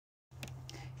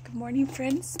Good morning,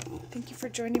 friends. Thank you for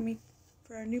joining me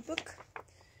for our new book,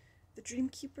 The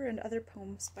Dreamkeeper and Other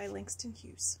Poems by Langston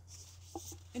Hughes.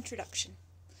 Introduction.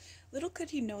 Little could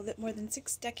he know that more than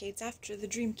 6 decades after The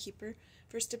Dreamkeeper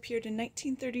first appeared in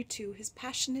 1932, his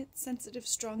passionate, sensitive,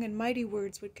 strong, and mighty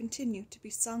words would continue to be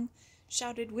sung,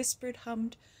 shouted, whispered,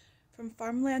 hummed, from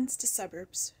farmlands to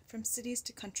suburbs, from cities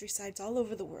to countrysides all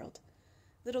over the world.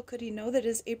 Little could he know that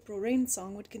his April rain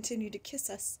song would continue to kiss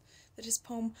us, that his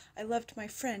poem, I Loved My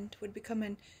Friend, would become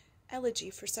an elegy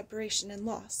for separation and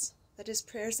loss, that his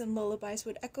prayers and lullabies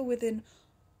would echo within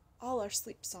all our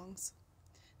sleep songs,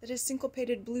 that his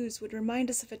syncopated blues would remind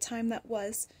us of a time that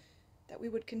was, that we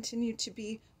would continue to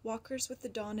be walkers with the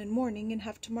dawn and morning and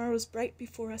have tomorrows bright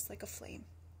before us like a flame.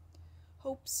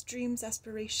 Hopes, dreams,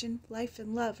 aspiration, life,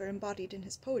 and love are embodied in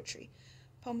his poetry,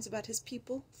 poems about his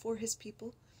people, for his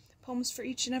people, poems for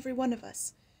each and every one of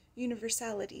us,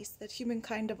 universalities that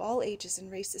humankind of all ages and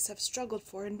races have struggled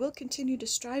for and will continue to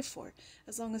strive for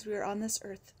as long as we are on this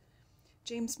earth.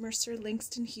 James Mercer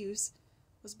Langston Hughes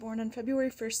was born on February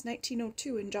 1st,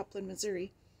 1902 in Joplin,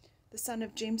 Missouri, the son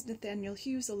of James Nathaniel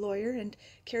Hughes, a lawyer, and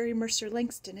Carrie Mercer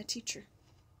Langston, a teacher.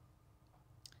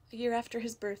 A year after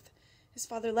his birth, his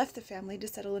father left the family to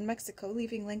settle in Mexico,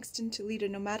 leaving Langston to lead a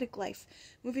nomadic life,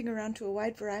 moving around to a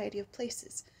wide variety of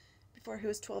places. Before he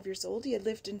was 12 years old, he had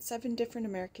lived in 7 different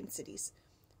American cities.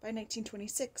 By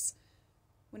 1926,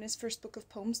 when his first book of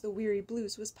poems, The Weary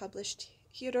Blues, was published,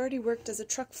 he had already worked as a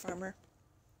truck farmer,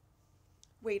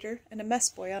 waiter, and a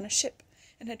mess boy on a ship,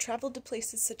 and had traveled to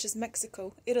places such as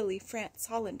Mexico, Italy, France,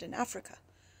 Holland, and Africa.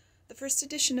 The first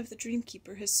edition of The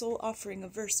Dreamkeeper, his sole offering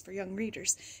of verse for young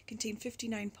readers, contained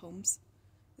 59 poems.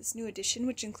 This new edition,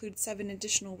 which includes 7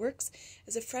 additional works,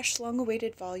 is a fresh,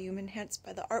 long-awaited volume enhanced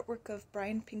by the artwork of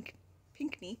Brian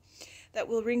Pinckney that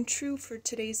will ring true for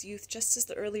today's youth just as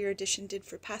the earlier edition did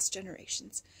for past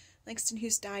generations. Langston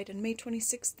Hughes died on May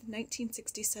 26,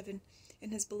 1967,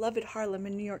 in his beloved Harlem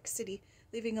in New York City,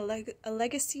 leaving a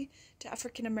legacy to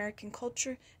African-American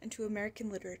culture and to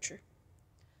American literature.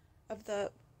 Of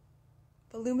the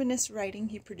voluminous writing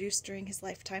he produced during his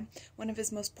lifetime, one of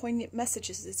his most poignant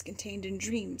messages is contained in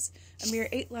Dreams, a mere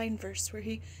 8-line verse where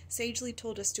he sagely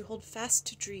told us to hold fast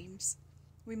to dreams.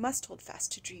 We must hold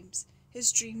fast to dreams.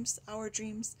 His dreams, our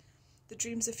dreams, the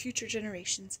dreams of future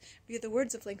generations, via the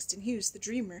words of Langston Hughes, the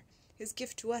dreamer. His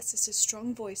gift to us is his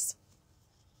strong voice.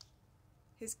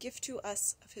 His gift to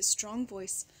us of his strong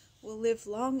voice will live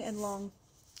long and long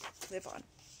live on.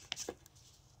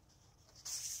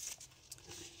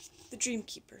 The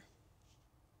Dreamkeeper.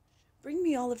 Bring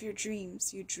me all of your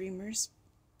dreams, you dreamers.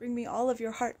 Bring me all of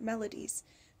your heart melodies,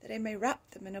 that I may wrap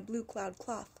them in a blue cloud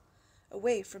cloth,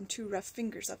 away from too rough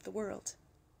fingers of the world.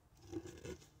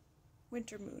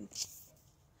 Winter Moon.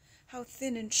 How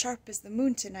thin and sharp is the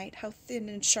moon tonight, how thin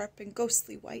and sharp and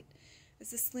ghostly white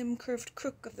is the slim curved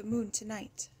crook of the moon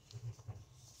tonight.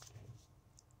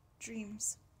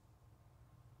 Dreams.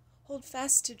 Hold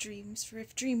fast to dreams, for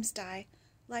if dreams die,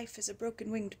 life is a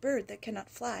broken-winged bird that cannot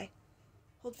fly.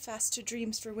 Hold fast to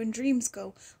dreams, for when dreams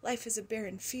go, life is a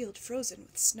barren field frozen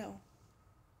with snow.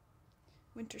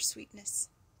 Winter Sweetness.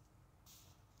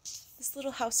 This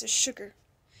little house is sugar.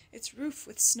 Its roof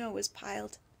with snow is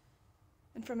piled,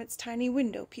 and from its tiny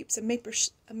window peeps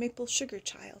a maple sugar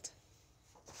child.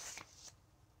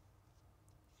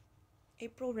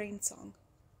 April Rain Song.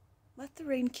 Let the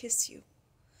rain kiss you.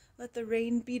 Let the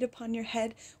rain beat upon your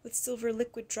head with silver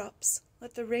liquid drops.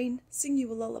 Let the rain sing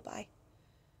you a lullaby.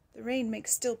 The rain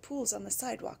makes still pools on the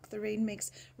sidewalk. The rain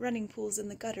makes running pools in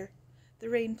the gutter. The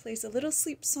rain plays a little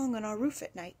sleep song on our roof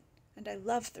at night, and I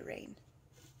love the rain.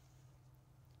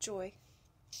 Joy.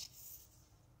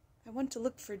 I want to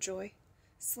look for joy,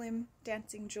 slim,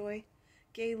 dancing joy,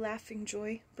 gay, laughing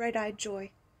joy, bright-eyed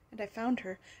joy, and I found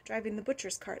her, driving the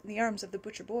butcher's cart in the arms of the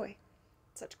butcher boy.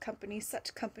 Such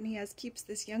company as keeps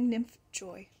this young nymph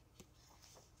joy.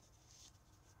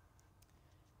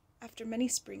 After many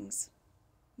springs,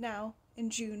 now, in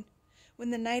June,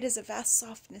 when the night is a vast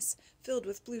softness, filled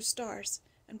with blue stars,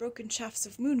 and broken shafts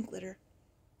of moon glimmer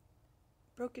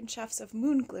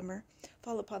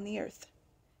fall upon the earth.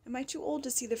 Am I too old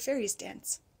to see the fairies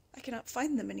dance? I cannot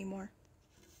find them any more.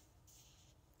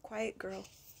 Quiet Girl.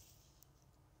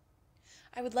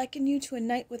 I would liken you to a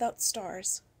night without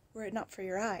stars, were it not for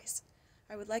your eyes.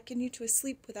 I would liken you to a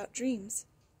sleep without dreams,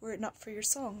 were it not for your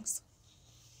songs.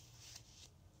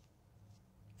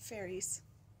 Fairies.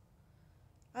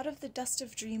 Out of the dust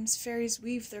of dreams, fairies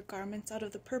weave their garments. Out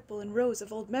of the purple and rose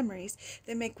of old memories,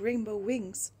 they make rainbow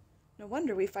wings. No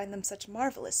wonder we find them such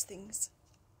marvelous things.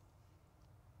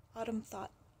 Autumn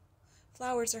Thought.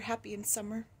 Flowers are happy in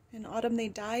summer. In autumn they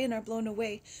die and are blown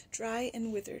away, dry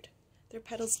and withered. Their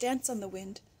petals dance on the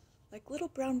wind like little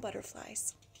brown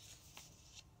butterflies.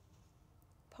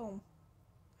 Poem.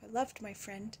 I loved my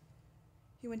friend.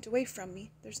 He went away from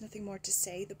me. There's nothing more to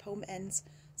say. The poem ends,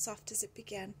 soft as it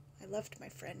began. I loved my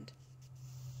friend.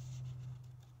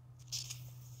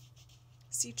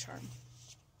 Sea charm.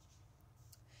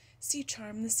 Sea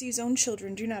charm, the sea's own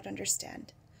children do not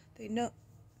understand. They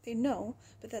know,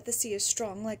 but that the sea is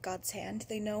strong like God's hand.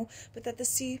 They know, but that the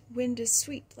sea wind is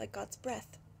sweet like God's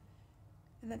breath,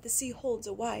 and that the sea holds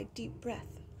a wide, deep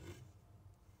breath.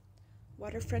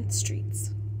 Waterfront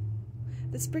streets.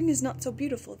 The spring is not so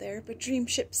beautiful there, but dream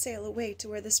ships sail away to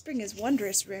where the spring is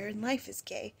wondrous rare and life is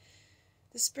gay.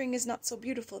 The spring is not so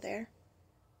beautiful there,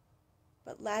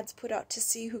 but lads put out to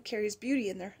sea who carry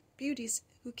beauties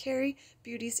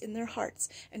in their hearts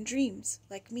and dreams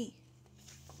like me.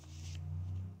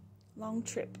 Long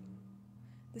trip.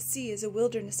 The sea is a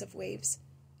wilderness of waves,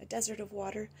 a desert of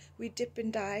water. We dip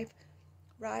and dive,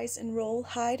 rise and roll,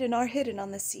 hide and are hidden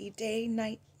on the sea. Day,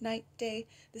 night, night, day.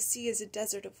 The sea is a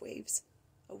desert of waves,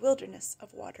 a wilderness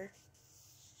of water.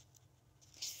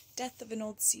 Death of an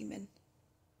old seaman.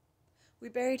 We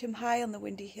buried him high on the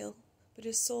windy hill, but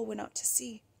his soul went out to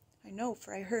sea. I know,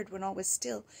 for I heard when all was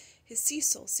still his sea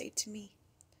soul say to me,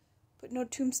 Put no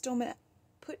tombstone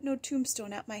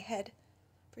at my head,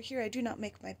 for here I do not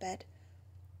make my bed.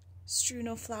 Strew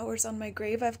no flowers on my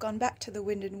grave. I've gone back to the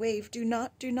wind and wave. Do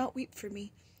not weep for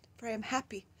me, for I am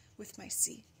happy with my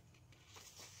sea.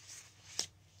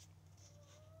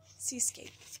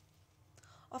 Seascape.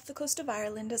 Off the coast of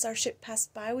Ireland, as our ship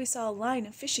passed by, we saw a line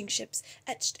of fishing ships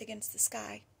etched against the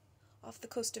sky. Off the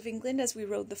coast of England, as we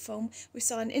rode the foam, we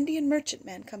saw an Indian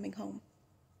merchantman coming home.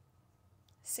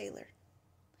 Sailor.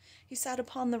 He sat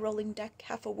upon the rolling deck,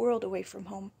 half a world away from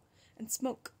home, and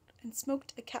smoked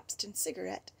a capstan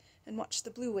cigarette, and watched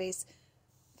the blue waves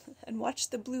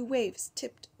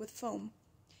tipped with foam.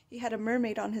 He had a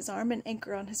mermaid on his arm, an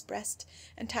anchor on his breast,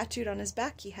 and tattooed on his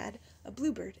back he had a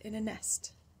bluebird in a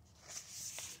nest.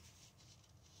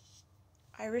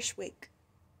 Irish wake.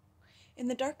 In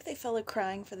the dark they fell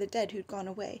a-crying for the dead who'd gone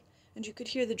away, and you could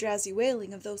hear the drowsy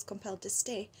wailing of those compelled to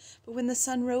stay. But when the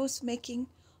sun rose, making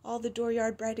all the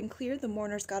dooryard bright and clear, the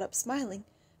mourners got up smiling,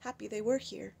 happy they were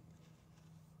here.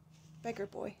 Beggar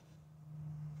boy.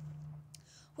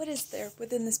 What is there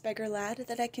within this beggar lad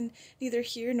that I can neither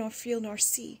hear nor feel nor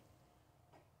see?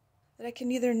 That I can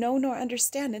neither know nor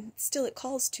understand, and still it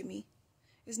calls to me?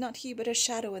 Is not he but a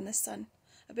shadow in the sun,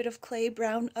 a bit of clay,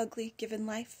 brown, ugly, given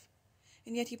life?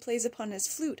 And yet he plays upon his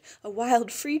flute a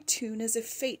wild, free tune, as if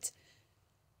fate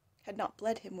had not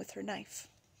bled him with her knife.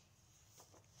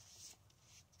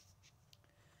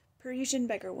 Parisian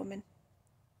beggar woman.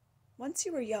 Once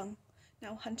you were young,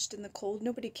 now hunched in the cold,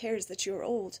 nobody cares that you are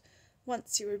old.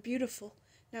 Once you were beautiful,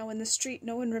 now in the street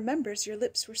no one remembers your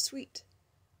lips were sweet.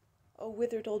 O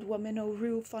withered old woman, O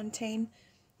Rue Fontaine,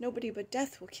 nobody but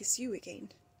death will kiss you again.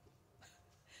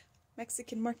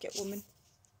 Mexican market woman.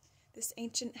 This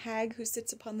ancient hag who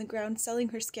sits upon the ground selling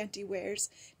her scanty wares,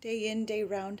 day in, day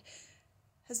round,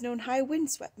 has known high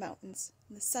wind-swept mountains,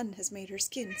 and the sun has made her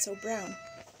skin so brown.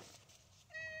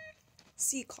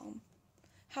 Sea calm.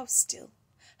 How still,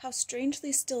 how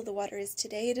strangely still the water is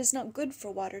today. It is not good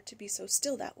for water to be so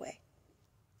still that way.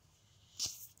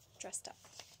 Dressed up.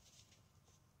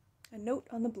 A note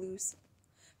on the blues.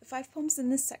 The 5 poems in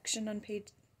this section on page,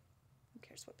 who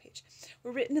cares what page,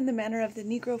 were written in the manner of the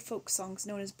Negro folk songs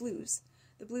known as blues.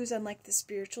 The blues, unlike the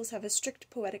spirituals, have a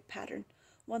strict poetic pattern,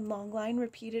 1 long line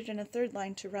repeated and a 3rd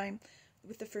line to rhyme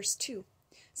with the first 2.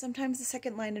 Sometimes the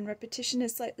 2nd line in repetition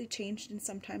is slightly changed, and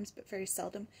sometimes, but very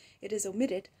seldom, it is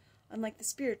omitted. Unlike the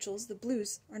spirituals, the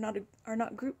blues are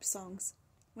not group songs.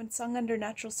 When sung under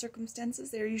natural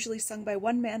circumstances, they are usually sung by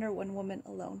one man or one woman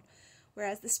alone,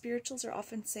 whereas the spirituals are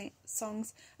often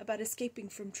songs about escaping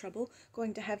from trouble,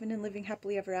 going to heaven and living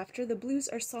happily ever after. The blues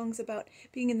are songs about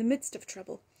being in the midst of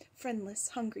trouble, friendless,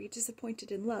 hungry,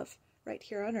 disappointed in love, right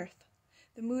here on earth.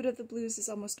 The mood of the blues is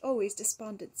almost always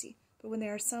despondency, but when they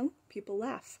are sung, people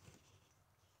laugh.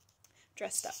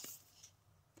 Dressed up.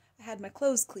 I had my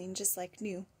clothes clean just like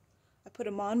new. I put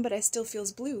 'em on, but I still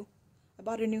feels blue. I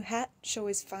bought a new hat, show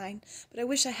is fine, but I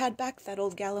wish I had back that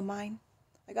old gal of mine.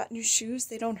 I got new shoes,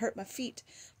 they don't hurt my feet,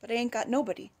 but I ain't got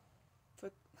nobody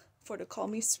for to call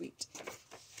me sweet.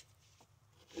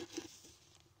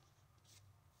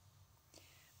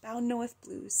 Bound knoweth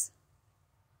blues.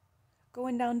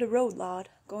 Going down the road, Lord,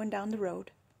 going down the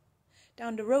road.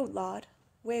 Down the road, Lord,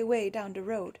 way, way down the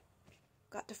road.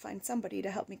 Got to find somebody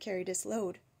to help me carry this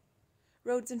load.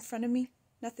 Roads in front of me,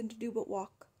 nothing to do but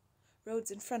walk.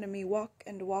 Roads in front of me, walk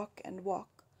and walk and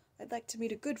walk. I'd like to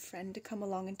meet a good friend to come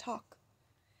along and talk.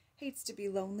 Hates to be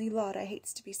lonely, Lord, I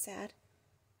hates to be sad.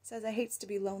 Says I hates to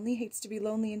be lonely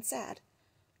and sad.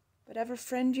 But ever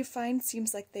friend you find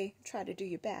seems like they try to do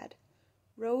you bad.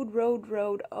 Road, road,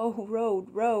 road, oh, road,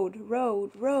 road,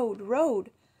 road, road,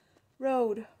 road.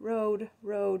 Road, road,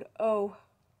 road, oh.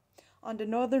 On the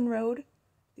northern road,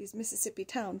 these Mississippi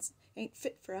towns ain't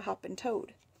fit for a hoppin'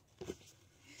 toad.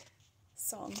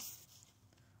 Song.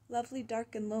 Lovely,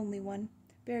 dark, and lonely one,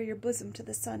 bare your bosom to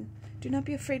the sun. Do not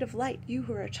be afraid of light, you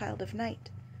who are a child of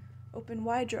night. Open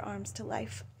wide your arms to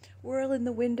life. Whirl in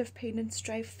the wind of pain and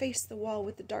strife. Face the wall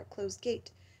with the dark closed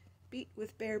gate. Beat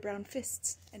with bare brown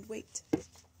fists and wait.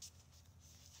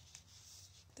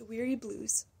 The weary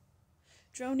blues.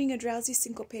 Droning a drowsy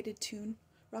syncopated tune,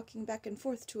 rocking back and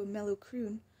forth to a mellow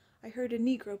croon, I heard a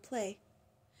Negro play.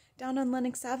 Down on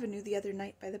Lenox Avenue the other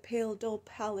night by the pale, dull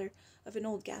pallor of an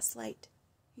old gas light.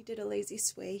 He did a lazy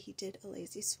sway, he did a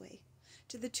lazy sway.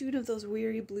 To the tune of those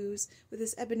weary blues, with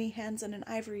his ebony hands on an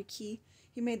ivory key,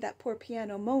 he made that poor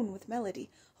piano moan with melody.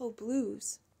 Oh,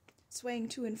 blues! Swaying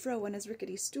to and fro on his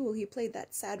rickety stool, he played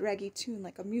that sad, raggy tune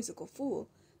like a musical fool.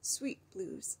 Sweet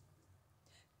blues.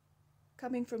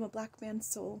 Coming from a black man's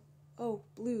soul. Oh,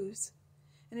 blues!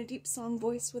 In a deep song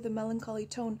voice with a melancholy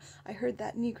tone, I heard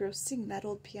that Negro sing that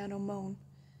old piano moan.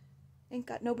 Ain't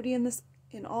got nobody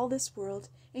in all this world,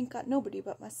 ain't got nobody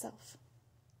but myself.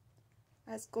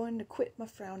 I was going to quit my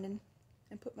frownin'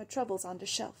 and put my troubles on the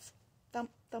shelf. Thump,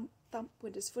 thump, thump,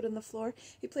 with his foot on the floor,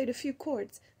 he played a few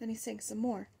chords, then he sang some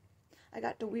more. I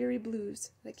got the weary blues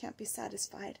that can't be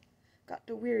satisfied. Got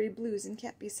the weary blues and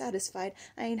can't be satisfied.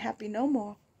 I ain't happy no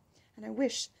more, and I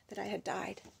wish that I had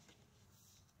died.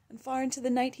 And far into the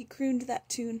night he crooned that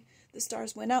tune. The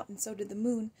stars went out and so did the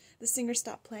moon. The singer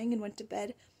stopped playing and went to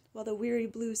bed, while the weary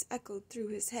blues echoed through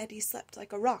his head. He slept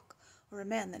like a rock or a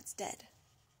man that's dead.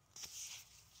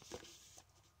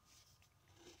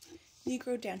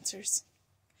 Negro dancers.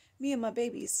 Me and my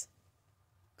babies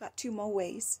got two more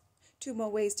ways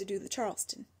to do the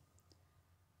Charleston.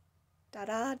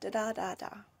 Da-da,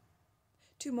 da-da-da-da.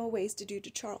 2 more ways to do the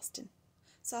Charleston.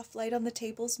 Soft light on the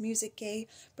tables, music gay,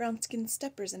 brown-skinned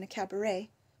steppers in a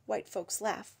cabaret. White folks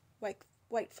laugh,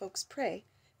 white folks pray.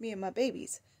 Me and my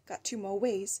babies got 2 more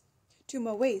ways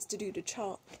to do the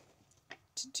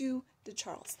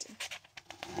Charleston.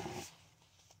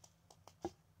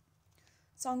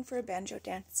 Song for a banjo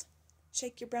dance.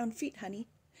 Shake your brown feet, honey.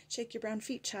 Shake your brown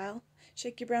feet, child.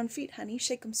 Shake your brown feet, honey.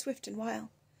 Shake 'em swift and wild.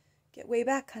 Get way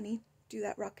back, honey. Do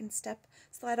that rockin' step.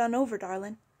 Slide on over,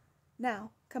 darlin'.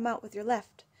 Now, come out with your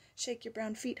left. Shake your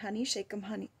brown feet, honey. Shake 'em,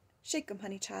 honey. Shake 'em,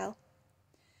 honey, child.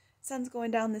 Sun's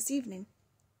going down this evening.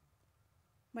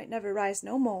 Might never rise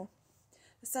no more.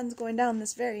 The sun's going down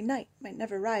this very night. Might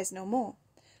never rise no more.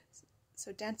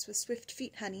 So dance with swift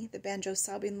feet, honey, the banjo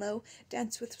sobbing low.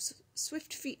 Dance with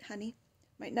swift feet, honey,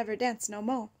 might never dance no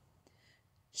more.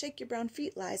 Shake your brown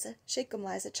feet, Liza, shake 'em,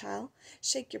 Liza, child.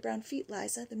 Shake your brown feet,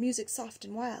 Liza, the music's soft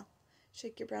and wild.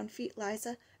 Shake your brown feet,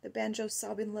 Liza, the banjo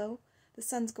sobbing low. The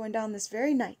sun's going down this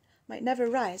very night, might never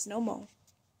rise no more.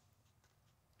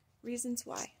 Reasons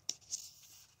why.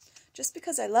 Just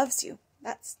because I loves you,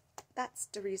 that's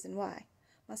the reason why.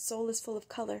 My soul is full of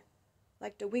color,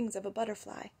 like the wings of a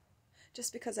butterfly.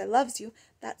 Just because I loves you,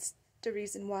 that's the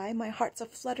reason why my heart's a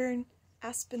fluttering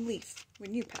aspen leaf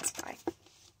when you pass by.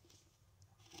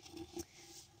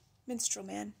 Minstrel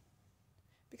man.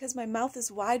 Because my mouth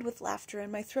is wide with laughter and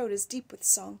my throat is deep with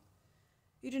song.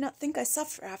 You do not think I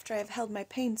suffer after I have held my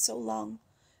pain so long.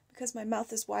 Because my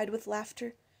mouth is wide with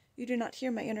laughter, you do not hear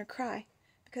my inner cry.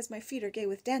 Because my feet are gay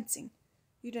with dancing,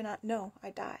 you do not know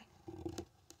I die.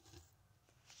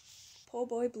 Po'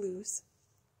 boy blues.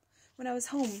 When I was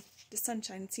home, the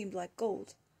sunshine seemed like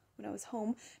gold. When I was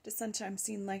home, the sunshine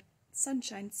seemed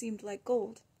like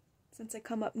gold. Since I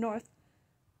come up north,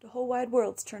 the whole wide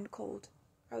world's turned cold.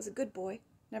 I was a good boy,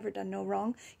 never done no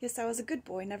wrong. Yes, I was a good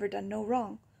boy, never done no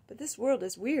wrong. But this world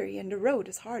is weary, and the road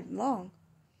is hard and long.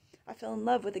 I fell in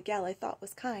love with a gal I thought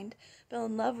was kind. Fell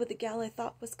in love with a gal I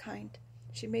thought was kind.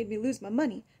 She made me lose my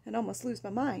money, and almost lose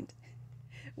my mind.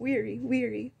 Weary,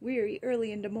 weary, weary,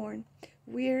 early in the morn.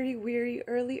 Weary, weary,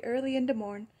 early, early in the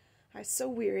morn. I so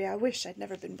weary I wish I'd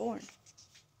never been born.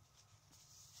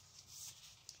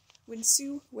 When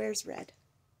Sue wears red.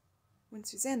 When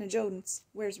Susanna Jones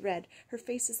wears red, her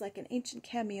face is like an ancient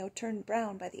cameo turned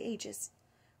brown by the ages.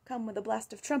 Come with a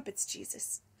blast of trumpets,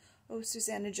 Jesus. Oh,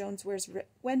 Susanna Jones wears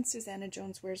when Susanna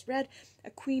Jones wears red, a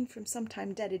queen from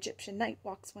sometime dead Egyptian night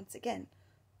walks once again.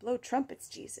 Blow trumpets,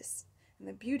 Jesus. And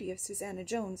the beauty of Susanna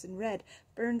Jones in red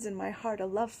burns in my heart a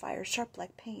love fire sharp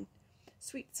like pain.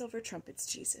 Sweet silver trumpets,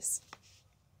 Jesus.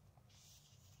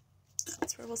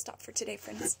 That's where we'll stop for today,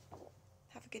 friends.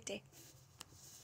 Have a good day.